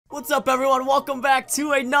What's up, everyone? Welcome back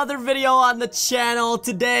to another video on the channel.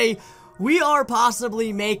 Today we are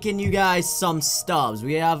possibly making you guys some stubs.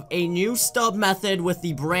 We have a new stub method with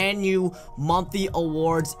the brand new monthly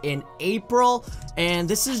awards in April, and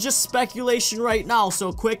this is just speculation right now,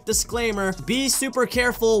 so quick disclaimer, be super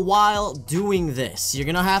careful while doing this. You're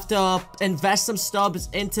gonna have to invest some stubs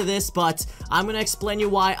into this, but I'm gonna explain you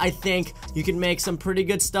why I think you can make some pretty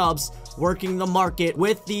good stubs working the market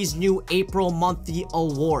with these new April monthly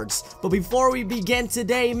awards. But before we begin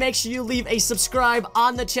today, make sure you leave a subscribe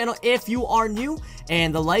on the channel if you are new,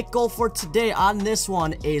 and the like goal for today on this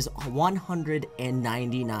one is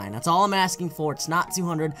 199. That's all I'm asking for. It's not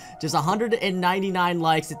 200, just 199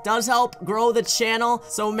 likes. It does help grow the channel,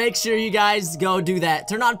 so make sure you guys go do that.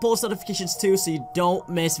 Turn on post notifications too so you don't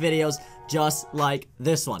miss videos just like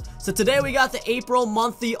this one. So today we got the April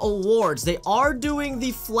monthly awards. They are doing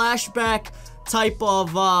the flashback type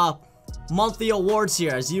of monthly awards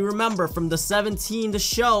here. As you remember from the 17 The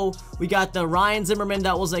Show, we got the Ryan Zimmerman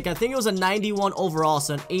that was like, I think it was a 91 overall,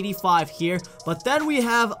 so an 85 here. But then we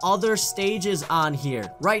have other stages on here.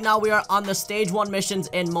 Right now we are on the stage 1 missions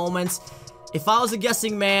and moments. If I was a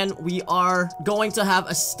guessing man, we are going to have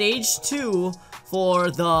a stage 2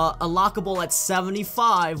 for the unlockable at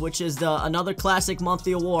 75, which is the another classic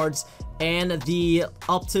monthly awards, and the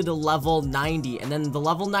up to the level 90, and then the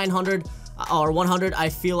level 900 or 100 I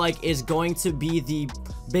feel like is going to be the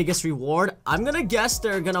biggest reward. I'm gonna guess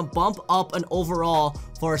they're gonna bump up an overall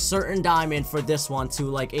for a certain diamond for this one to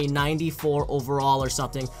like a 94 overall or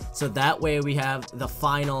something, so that way we have the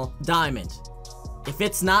final diamond. If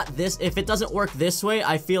it's not this, if it doesn't work this way,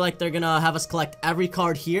 I feel like they're gonna have us collect every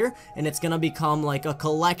card here, and it's gonna become like a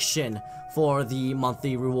collection for the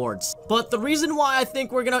monthly rewards. But the reason why I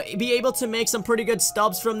think we're gonna be able to make some pretty good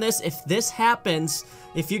stubs from this, if this happens,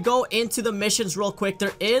 if you go into the missions real quick,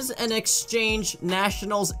 there is an exchange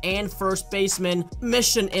nationals and first baseman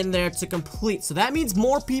mission in there to complete. So that means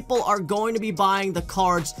more people are going to be buying the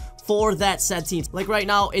cards for that said team. Like right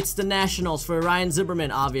now, it's the Nationals for Ryan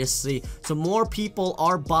Zimmerman, obviously. So more people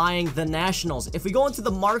are buying the Nationals. If we go into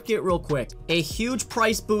the market real quick, a huge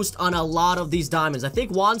price boost on a lot of these diamonds. I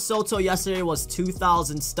think Juan Soto yesterday was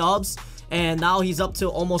 2,000 stubs, and now he's up to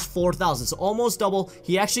almost 4,000. So almost double.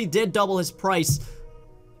 He actually did double his price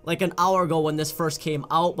like an hour ago when this first came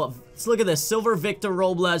out. But let's look at this. Silver Victor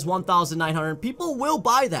Robles, 1,900. People will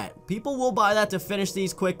buy that. People will buy that to finish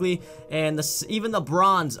these quickly. And even the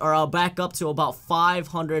bronze are back up to about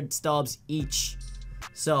 500 stubs each.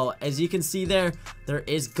 So as you can see there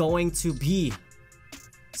is going to be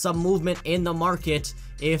some movement in the market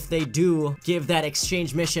if they do give that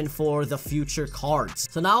exchange mission for the future cards.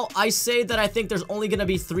 So now I say that I think there's only going to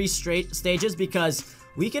be 3 straight stages, because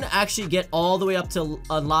we can actually get all the way up to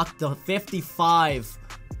unlock the 55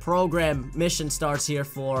 program mission stars here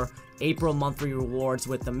for April monthly rewards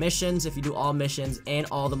with the missions. If you do all missions and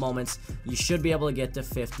all the moments, you should be able to get to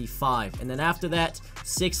 55. And then after that,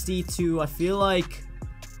 60 to, I feel like,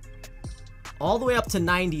 all the way up to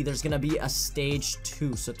 90, there's going to be a stage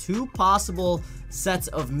 2. So 2 possible sets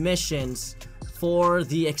of missions for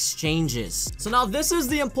the exchanges. So now this is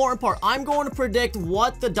the important part. I'm going to predict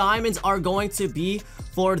what the diamonds are going to be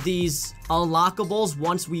for these unlockables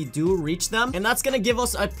once we do reach them, and that's going to give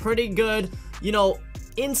us a pretty good, you know,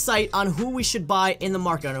 insight on who we should buy in the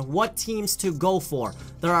market and what teams to go for.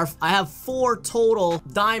 I have 4 total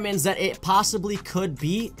diamonds that it possibly could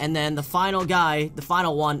be, and then the final guy, the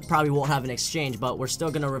final one, probably won't have an exchange, but we're still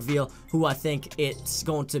going to reveal who I think it's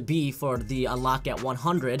going to be for the unlock at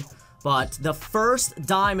 100. But the first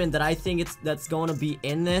diamond that I think that's going to be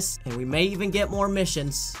in this, and we may even get more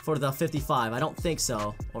missions for the 55. I don't think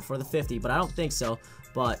so. Or for the 50, but I don't think so.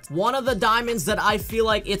 But one of the diamonds that I feel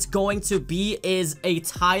like it's going to be is a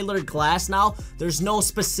Tyler Glasnow. There's no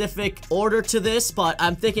specific order to this, but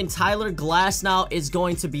I'm thinking Tyler Glasnow is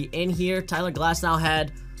going to be in here. Tyler Glasnow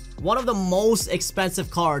had one of the most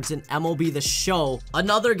expensive cards in MLB The Show.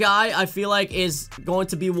 Another guy I feel like is going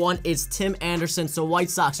to be one is Tim Anderson, so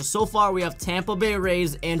White Sox. So far we have Tampa Bay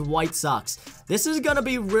Rays and White Sox. This is going to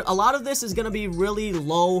be, a lot of this is going to be really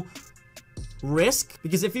low risk,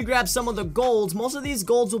 because if you grab some of the golds, most of these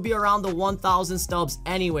golds will be around the 1,000 stubs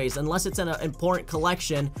anyways, unless it's an important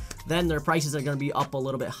collection, then their prices are going to be up a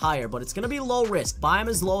little bit higher, but it's going to be low risk. Buy them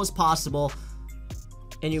as low as possible,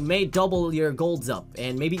 and you may double your golds up,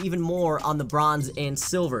 and maybe even more on the bronze and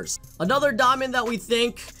silvers. Another diamond that we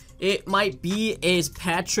think it might be is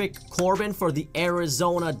Patrick Corbin for the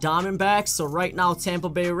Arizona Diamondbacks. So right now, Tampa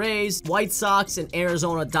Bay Rays, White Sox, and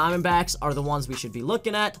Arizona Diamondbacks are the ones we should be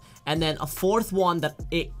looking at. And then a fourth one that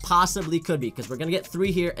it possibly could be, because we're going to get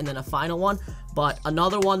 3 here and then a final one. But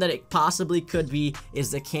another one that it possibly could be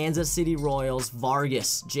is the Kansas City Royals,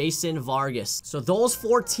 Vargas, Jason Vargas. So those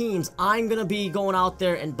 4 teams, I'm going to be going out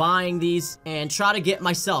there and buying these and try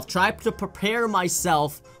to prepare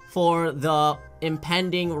myself for the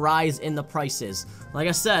impending rise in the prices. Like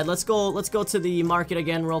I said, let's go to the market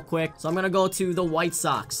again real quick. So I'm gonna go to the White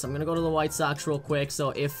Sox. Real quick. So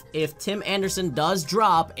if Tim Anderson does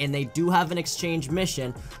drop and they do have an exchange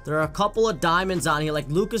mission, there are a couple of diamonds on here like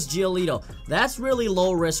Lucas Giolito. That's really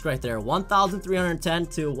low risk right there. 1,310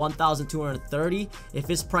 to 1,230. If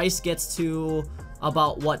his price gets to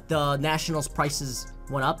about what the Nationals prices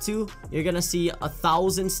went up to, you're gonna see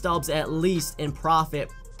 1,000 stubs at least in profit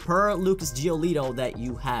per Lucas Giolito that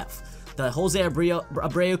you have. The Jose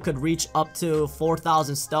Abreu could reach up to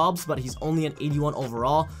 4,000 stubs, but he's only an 81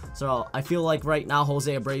 overall. So I feel like right now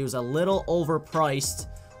Jose Abreu is a little overpriced.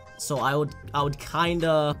 So I would kind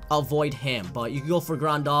of avoid him. But you can go for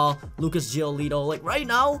Grandal, Lucas Giolito. Like right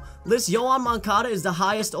now, this Yohan Moncada is the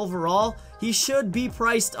highest overall. He should be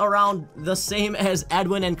priced around the same as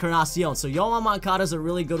Edwin Encarnacion. So Yohan Moncada is a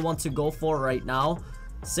really good one to go for right now.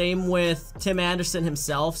 Same with Tim Anderson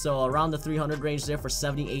himself, so around the 300 range there for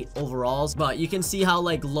 78 overalls. But you can see how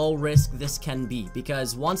like low risk this can be,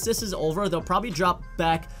 because once this is over, they'll probably drop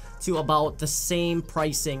back to about the same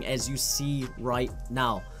pricing as you see right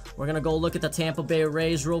now. We're gonna go look at the Tampa Bay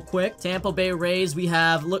Rays real quick. Tampa Bay Rays, we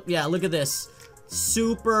have, look at this.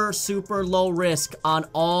 Super low risk on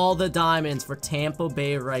all the diamonds for Tampa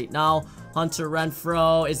Bay right now. Hunter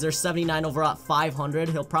Renfroe is their 79 overall at 500.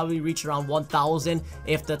 He'll probably reach around 1,000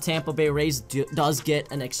 if the Tampa Bay Rays does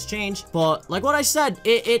get an exchange. But like what I said,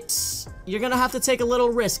 you're gonna have to take a little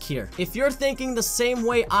risk here. If you're thinking the same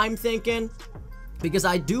way I'm thinking, because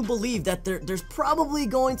I do believe that there's probably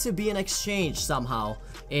going to be an exchange somehow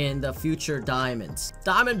in the future diamonds.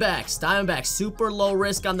 Diamondbacks, super low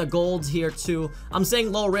risk on the golds here too. I'm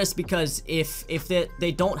saying low risk because if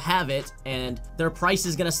they don't have it and their price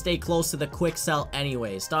is gonna stay close to the quick sell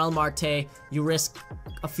anyways. Starling Marte, you risk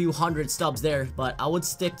a few hundred stubs there, but I would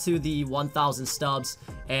stick to the 1,000 stubs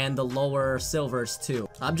and the lower silvers too.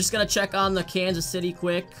 I'm just gonna check on the Kansas City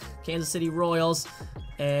quick, Kansas City Royals.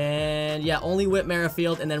 And yeah, only Whit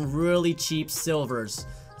Merrifield and then really cheap silvers.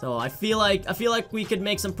 So I feel like we could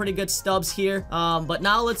make some pretty good stubs here. But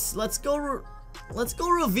now let's go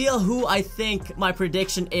reveal who I think my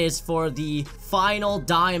prediction is for the final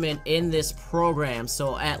diamond in this program.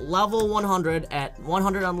 So at level 100, at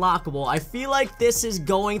 100 unlockable, I feel like this is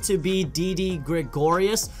going to be Didi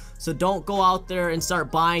Gregorius. So don't go out there and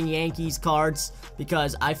start buying Yankees cards,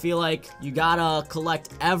 because I feel like you gotta collect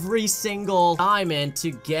every single diamond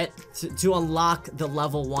to get to unlock the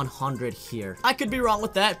level 100 here. I could be wrong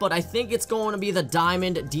with that, but I think it's going to be the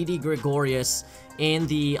diamond Didi Gregorius in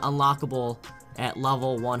the unlockable at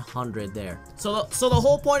level 100 there. So the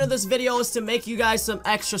whole point of this video is to make you guys some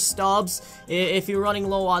extra stubs. If you're running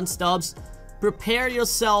low on stubs, prepare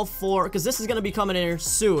yourself for, because this is going to be coming in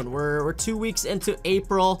soon. We're 2 weeks into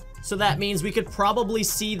April, so that means we could probably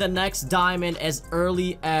see the next diamond as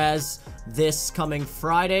early as this coming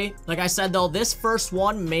Friday. Like I said though, this first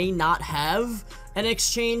one may not have an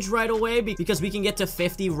exchange right away because we can get to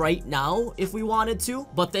 50 right now if we wanted to,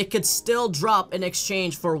 but they could still drop an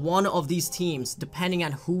exchange for one of these teams depending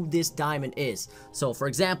on who this diamond is. So for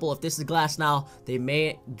example, if this is Glass now, they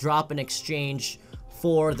may drop an exchange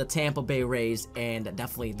for the Tampa Bay Rays, and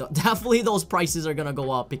definitely those prices are gonna go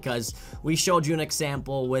up because we showed you an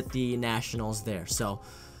example with the Nationals there. So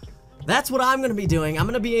that's what I'm gonna be doing. I'm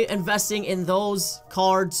gonna be investing in those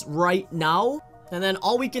cards right now, and then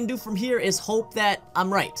all we can do from here is hope that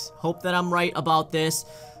I'm right. Hope that I'm right about this.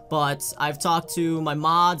 But I've talked to my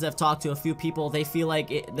mods, I've talked to a few people, they feel like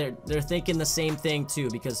they're thinking the same thing too,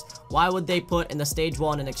 because why would they put in the stage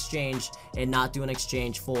 1 an exchange and not do an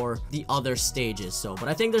exchange for the other stages? So, but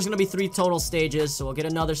I think there's going to be 3 total stages, so we'll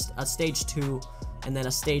get a stage 2 and then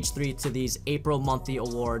a stage 3 to these April monthly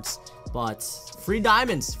awards. But free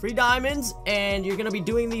diamonds, and you're going to be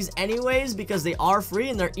doing these anyways because they are free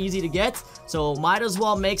and they're easy to get, so might as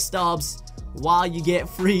well make stubs while you get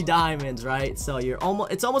free diamonds, right? So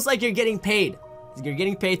it's almost like you're getting paid. You're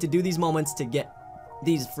getting paid to do these moments to get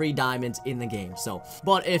these free diamonds in the game. So,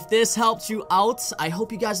 but if this helped you out, I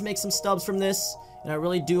hope you guys make some stubs from this. And I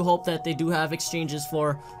really do hope that they do have exchanges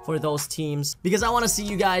for those teams, because I want to see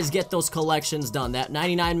you guys get those collections done. That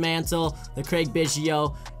 99 Mantle, the Craig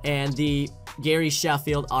Biggio, and the Gary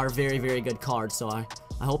Sheffield are very, very good cards. So I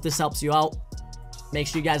I hope this helps you out. Make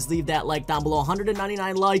sure you guys leave that like down below.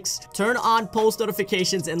 199 likes. Turn on post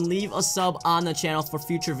notifications and leave a sub on the channel for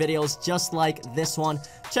future videos just like this one.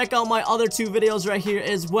 Check out my other 2 videos right here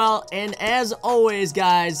as well. And as always,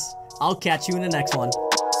 guys, I'll catch you in the next one.